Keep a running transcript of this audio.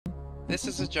This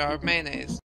is a jar of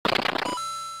mayonnaise.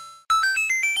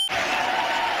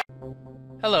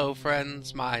 Hello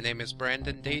friends, my name is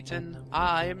Brandon Dayton.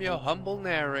 I am your humble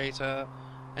narrator,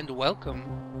 and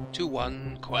welcome to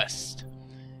 1Quest.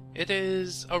 It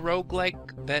is a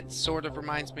roguelike that sort of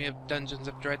reminds me of Dungeons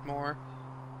of Dreadmore,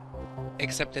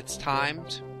 except it's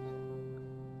timed.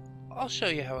 I'll show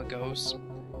you how it goes.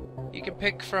 You can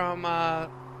pick from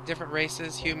different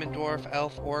races: human, dwarf,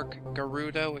 elf, orc,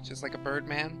 Garuda, which is like a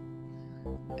birdman.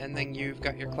 And then you've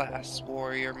got your class: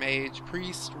 warrior, mage,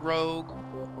 priest, rogue.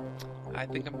 I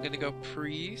think I'm gonna go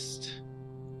priest.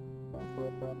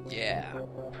 Yeah,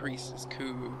 priest is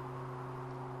cool.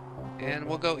 And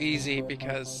we'll go easy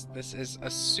because this is a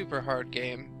super hard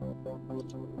game.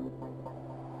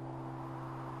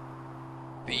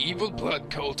 The evil blood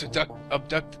cult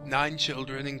abduct 9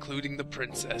 children, including the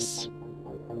princess.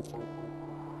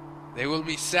 They will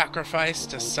be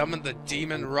sacrificed to summon the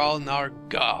demon Ralnar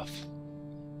Goth.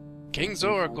 King's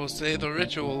oracles say the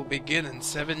ritual will begin in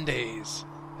 7 days,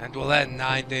 and will end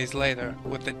 9 days later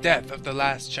with the death of the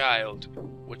last child,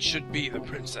 which should be the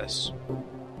princess.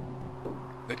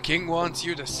 The king wants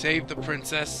you to save the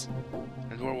princess,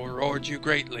 and will reward you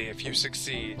greatly if you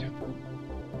succeed.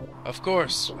 Of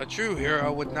course, a true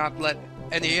hero would not let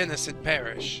any innocent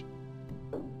perish.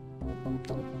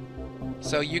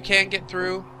 So you can get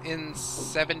through in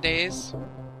 7 days,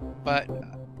 but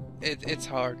it's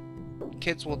hard.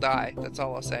 Kids will die, that's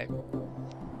all I'll say.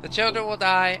 The children will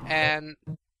die, and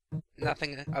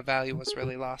nothing of value was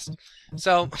really lost.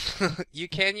 So, you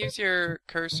can use your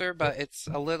cursor, but it's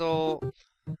a little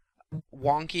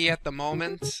wonky at the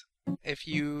moment. If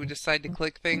you decide to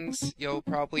click things, you'll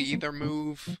probably either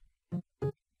move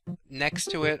next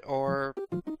to it or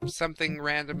something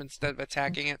random instead of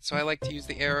attacking it. So I like to use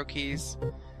the arrow keys,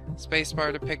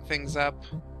 spacebar to pick things up,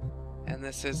 and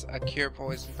this is a cure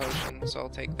poison potion, so I'll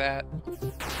take that.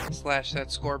 Slash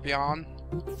that scorpion.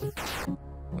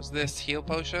 Was this heal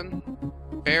potion?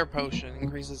 Bear potion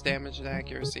increases damage and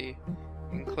accuracy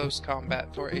in close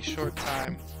combat for a short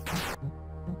time.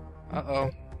 Uh-oh.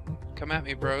 Come at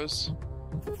me, bros.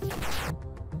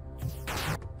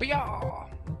 Booyah!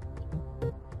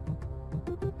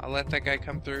 I'll let that guy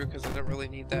come through because I don't really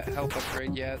need that health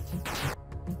upgrade yet.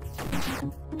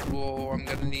 Whoa, I'm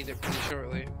gonna need it pretty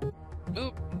shortly.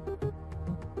 Oop!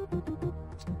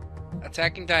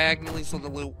 Attacking diagonally is a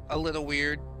little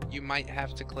weird. You might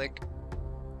have to click.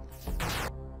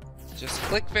 Just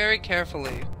click very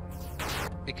carefully,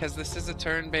 because this is a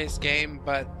turn-based game,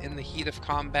 but in the heat of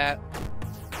combat,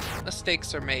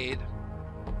 mistakes are made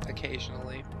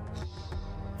occasionally.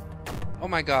 Oh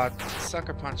my god,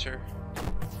 sucker puncher.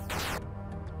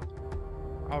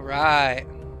 Alright.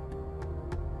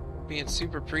 Being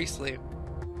super priestly.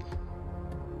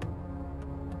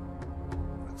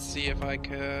 Let's see if I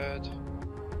could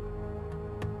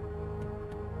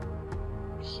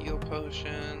heal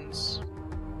potions.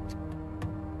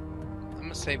 I'm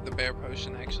gonna save the bear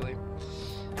potion actually.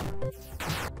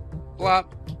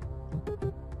 Blop.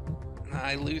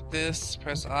 I loot this,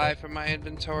 press I for my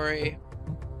inventory,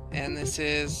 and this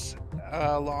is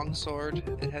a longsword.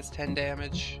 It has 10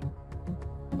 damage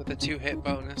with a 2-hit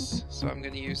bonus, so I'm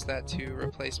gonna use that to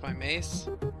replace my mace.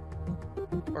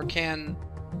 Or can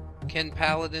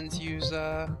paladins use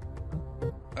oh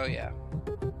yeah.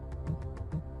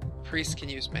 Priests can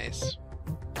use mace.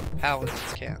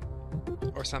 Paladins can't.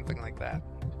 Or something like that.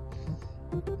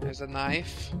 There's a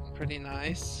knife, pretty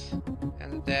nice,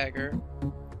 and a dagger.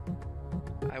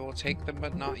 I will take them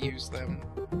but not use them.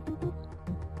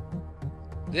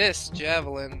 This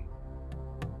javelin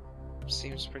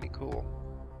seems pretty cool.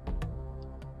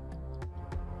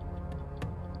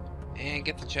 And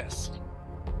get the chest.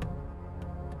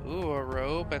 Ooh, a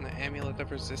robe and an amulet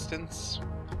of resistance.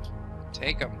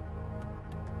 Take them.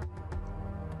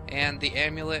 And the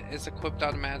amulet is equipped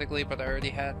automatically, but I already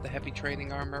had the heavy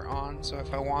training armor on, so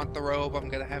if I want the robe, I'm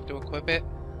gonna have to equip it.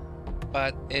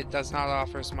 But it does not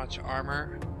offer as much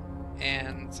armor,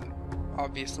 and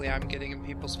obviously I'm getting in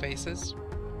people's faces.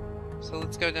 So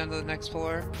let's go down to the next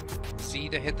floor. Z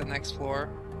to hit the next floor,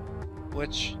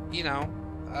 which, you know,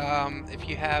 if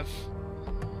you have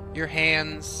your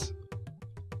hands,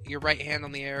 your right hand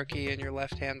on the arrow key and your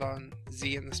left hand on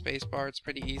Z in the spacebar, it's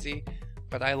pretty easy.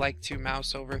 But I like to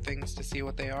mouse over things to see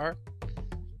what they are.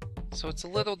 So it's a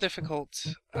little difficult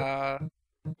to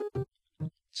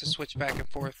switch back and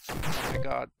forth. Oh my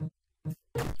god.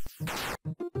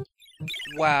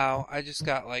 Wow, I just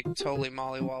got like totally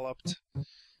mollywalloped.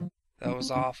 That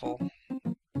was awful.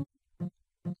 I'm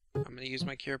gonna use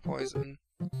my cure poison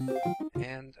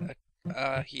and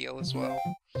a heal as well.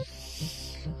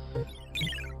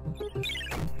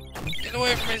 Get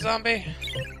away from me, zombie!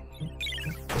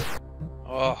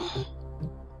 Oh.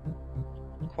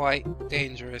 Quite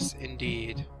dangerous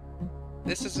indeed.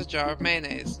 This is a jar of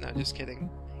mayonnaise. No, just kidding.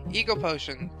 Eagle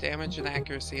potion. Damage and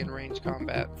accuracy in range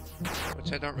combat.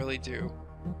 Which I don't really do.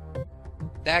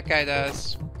 That guy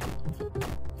does.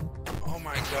 Oh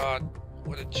my god.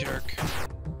 What a jerk.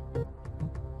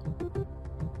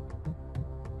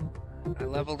 I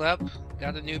leveled up.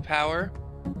 Got a new power.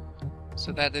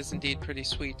 So that is indeed pretty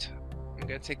sweet. I'm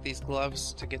gonna take these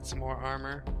gloves to get some more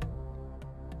armor.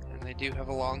 And I do have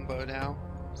a longbow now.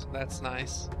 So that's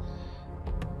nice.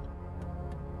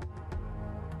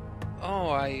 Oh,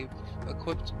 I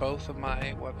equipped both of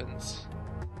my weapons.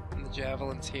 And the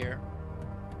javelin's here.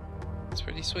 It's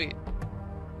pretty sweet.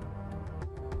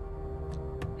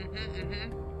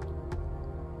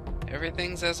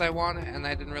 Everything's as I want it, and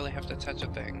I didn't really have to touch a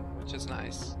thing, which is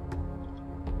nice.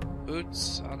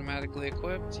 Boots, automatically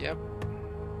equipped, yep.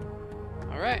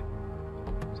 Alright.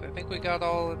 So I think we got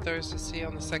all that there is to see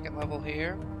on the second level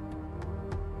here.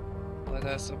 Let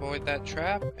us avoid that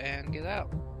trap and get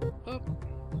out. Boop.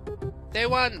 Day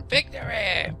 1,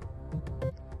 victory!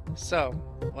 So,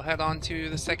 we'll head on to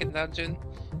the second dungeon.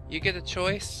 You get a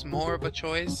choice, more of a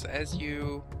choice as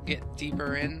you get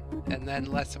deeper in, and then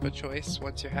less of a choice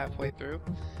once you're halfway through.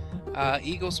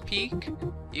 Eagle's Peak,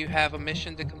 you have a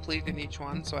mission to complete in each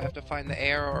one, so I have to find the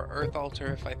air or earth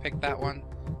altar if I pick that one.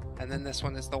 And then this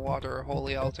one is the water or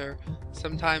holy altar.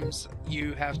 Sometimes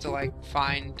you have to like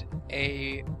find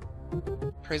a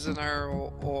prisoner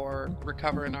or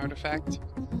recover an artifact.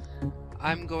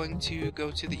 I'm going to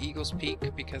go to the Eagle's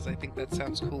Peak because I think that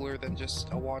sounds cooler than just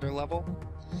a water level.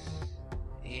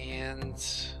 And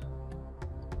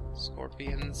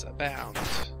scorpions abound.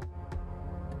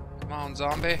 Come on,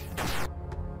 zombie.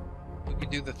 We can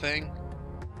do the thing.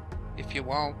 If you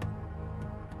won't.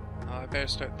 Oh, I better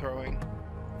start throwing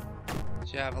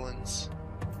javelins.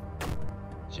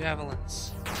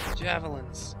 Javelins.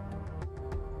 Javelins.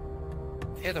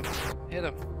 Hit him. Hit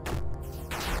him.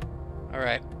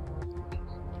 Alright.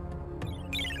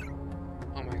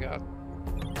 Oh my god.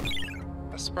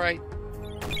 A sprite.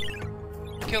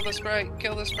 Kill the sprite!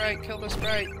 Kill the sprite! Kill the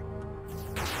sprite!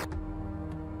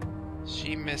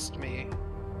 She missed me.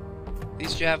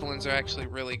 These javelins are actually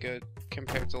really good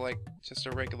compared to like just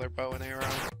a regular bow and arrow.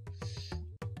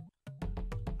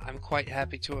 I'm quite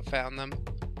happy to have found them.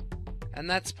 And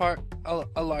that's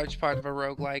a large part of a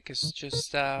roguelike is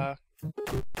just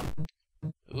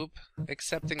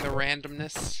accepting the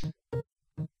randomness.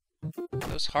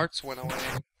 Those hearts went away.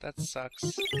 That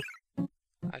sucks.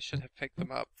 I should have picked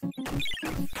them up.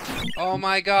 Oh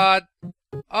my god!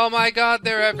 Oh my god,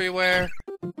 they're everywhere!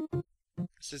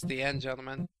 This is the end,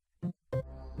 gentlemen.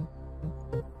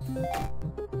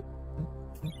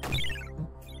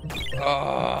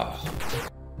 Oh,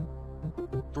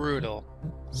 brutal.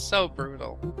 So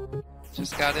brutal.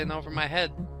 Just got in over my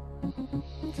head.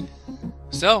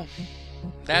 So,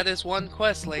 that is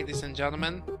 1Quest, ladies and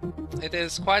gentlemen. It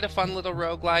is quite a fun little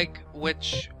roguelike,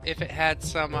 which, if it had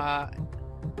some,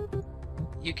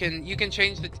 you can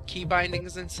change the key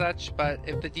bindings and such, but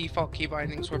if the default key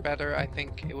bindings were better, I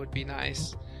think it would be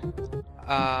nice.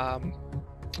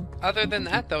 Other than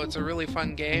that, though, it's a really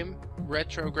fun game.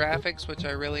 Retro graphics, which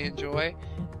I really enjoy,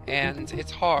 and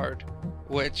it's hard,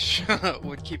 which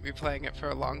would keep me playing it for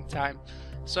a long time.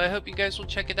 So I hope you guys will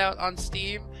check it out on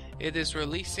Steam. It is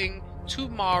releasing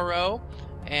tomorrow,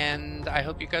 and I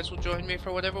hope you guys will join me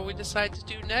for whatever we decide to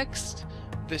do next.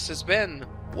 This has been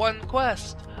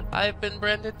 1Quest. I've been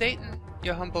Brandon Dayton,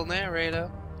 your humble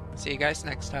narrator. See you guys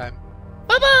next time.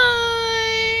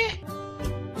 Bye-bye!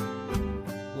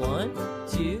 1,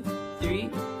 2, 3,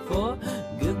 4.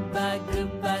 Goodbye,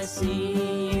 goodbye,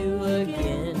 see you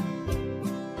again.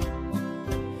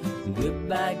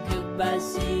 Goodbye, goodbye,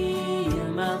 see you,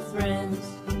 my friend.